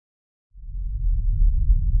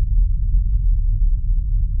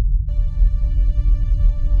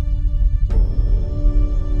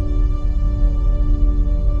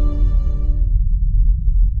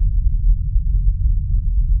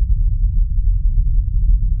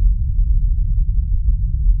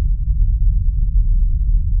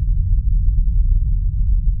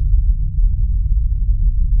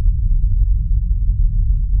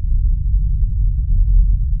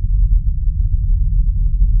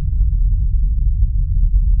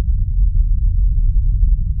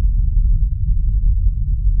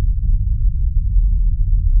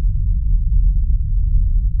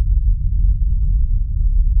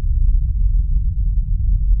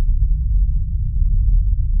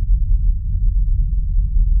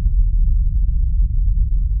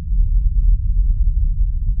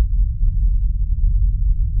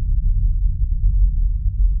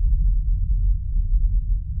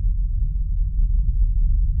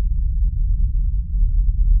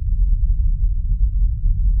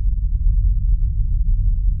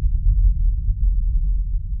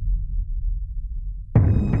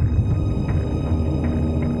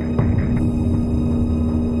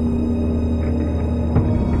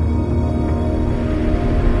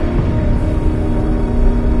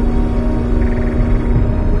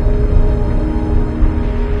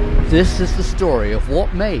This is the story of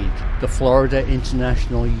what made the Florida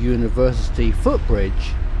International University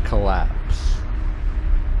footbridge collapse.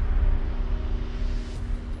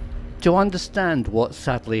 To understand what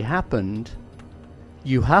sadly happened,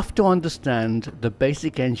 you have to understand the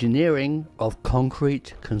basic engineering of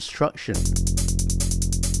concrete construction.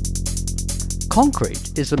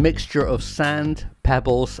 Concrete is a mixture of sand,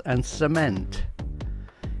 pebbles, and cement.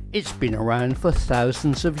 It's been around for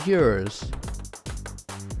thousands of years.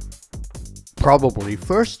 Probably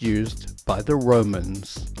first used by the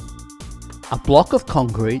Romans. A block of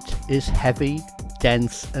concrete is heavy,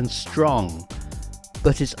 dense, and strong,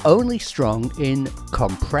 but it's only strong in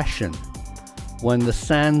compression, when the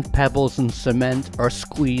sand, pebbles, and cement are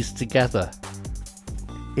squeezed together.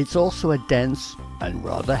 It's also a dense and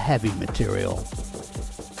rather heavy material.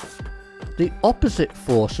 The opposite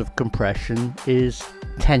force of compression is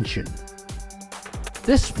tension.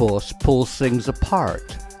 This force pulls things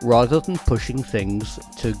apart rather than pushing things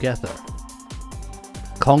together.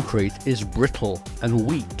 Concrete is brittle and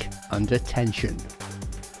weak under tension.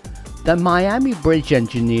 The Miami bridge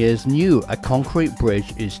engineers knew a concrete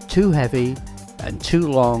bridge is too heavy and too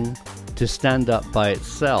long to stand up by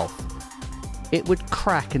itself. It would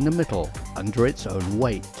crack in the middle under its own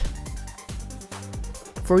weight.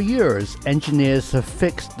 For years, engineers have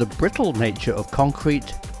fixed the brittle nature of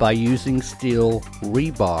concrete by using steel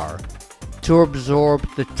rebar to absorb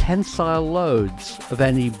the tensile loads of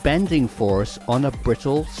any bending force on a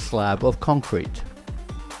brittle slab of concrete.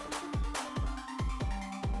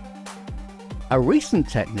 A recent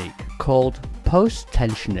technique called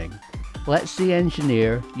post-tensioning lets the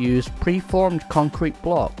engineer use preformed concrete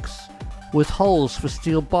blocks with holes for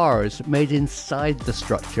steel bars made inside the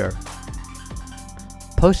structure.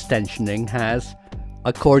 Post-tensioning has,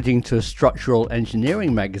 according to a structural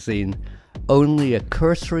engineering magazine, only a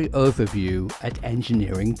cursory overview at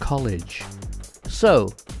engineering college. So,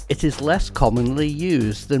 it is less commonly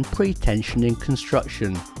used than pre-tensioning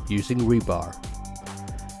construction using rebar.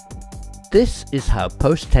 This is how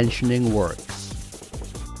post-tensioning works.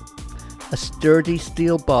 A sturdy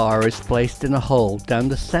steel bar is placed in a hole down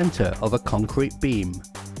the center of a concrete beam.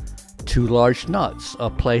 Two large nuts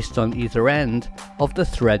are placed on either end of the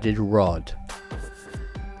threaded rod.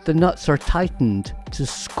 The nuts are tightened to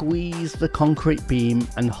squeeze the concrete beam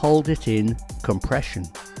and hold it in compression.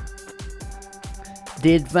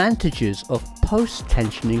 The advantages of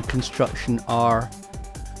post-tensioning construction are: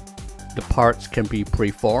 the parts can be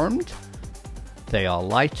preformed, they are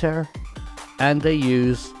lighter, and they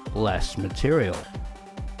use less material.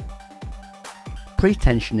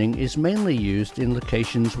 Pre-tensioning is mainly used in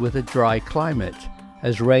locations with a dry climate,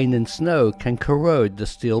 as rain and snow can corrode the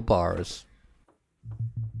steel bars.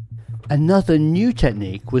 Another new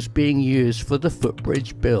technique was being used for the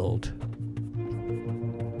footbridge build.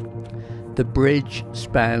 The bridge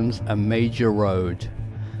spans a major road,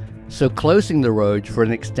 so closing the road for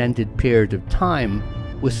an extended period of time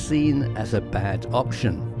was seen as a bad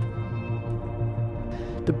option.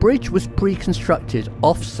 The bridge was pre-constructed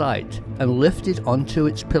off-site and lifted onto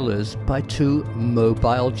its pillars by two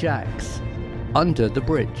mobile jacks under the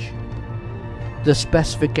bridge. The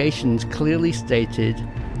specifications clearly stated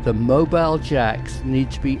the mobile jacks need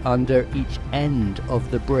to be under each end of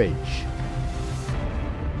the bridge.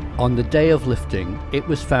 On the day of lifting, it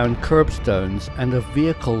was found curbstones and a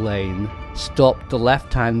vehicle lane stopped the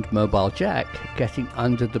left-hand mobile jack getting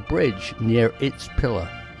under the bridge near its pillar.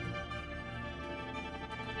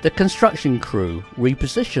 The construction crew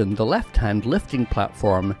repositioned the left-hand lifting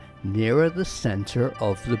platform nearer the center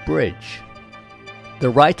of the bridge. The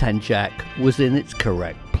right-hand jack was in its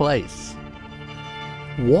correct place.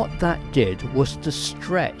 What that did was to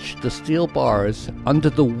stretch the steel bars under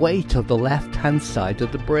the weight of the left-hand side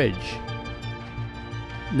of the bridge,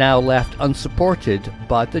 now left unsupported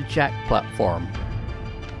by the jack platform.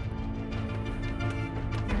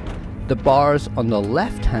 The bars on the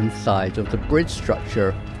left-hand side of the bridge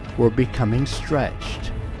structure were becoming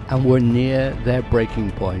stretched and were near their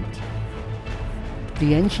breaking point.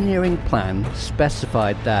 The engineering plan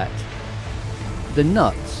specified that the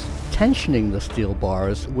nuts tensioning the steel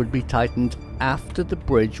bars would be tightened after the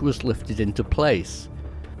bridge was lifted into place,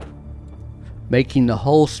 making the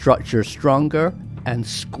whole structure stronger and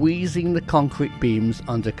squeezing the concrete beams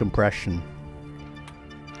under compression.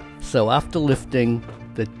 So after lifting,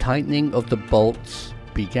 the tightening of the bolts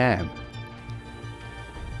began.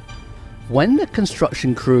 When the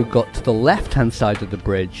construction crew got to the left-hand side of the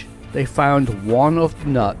bridge, they found one of the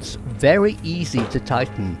nuts very easy to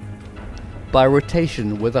tighten by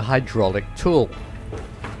rotation with a hydraulic tool.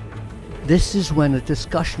 This is when a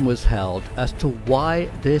discussion was held as to why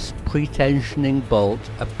this pretensioning bolt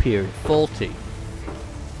appeared faulty.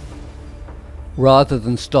 Rather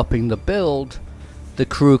than stopping the build, the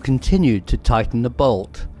crew continued to tighten the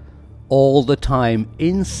bolt. All the time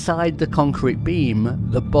inside the concrete beam,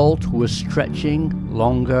 the bolt was stretching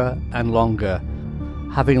longer and longer,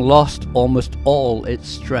 having lost almost all its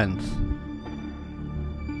strength.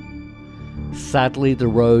 Sadly, the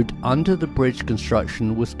road under the bridge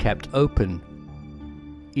construction was kept open,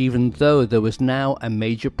 even though there was now a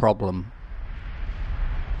major problem.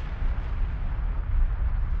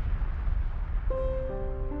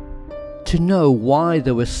 To know why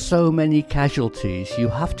there were so many casualties, you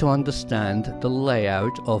have to understand the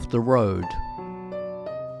layout of the road.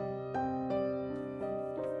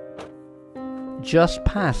 Just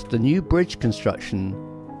past the new bridge construction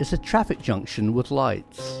is a traffic junction with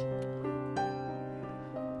lights.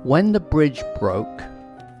 When the bridge broke,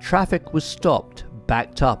 traffic was stopped,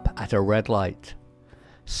 backed up at a red light.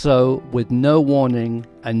 So, with no warning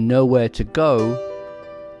and nowhere to go,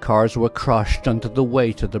 cars were crushed under the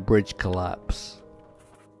weight of the bridge collapse.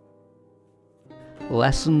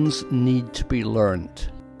 Lessons need to be learnt.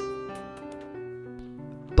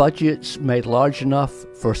 Budgets made large enough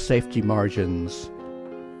for safety margins.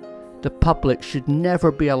 The public should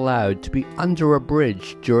never be allowed to be under a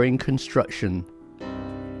bridge during construction.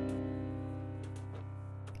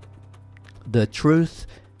 The truth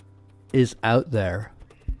is out there.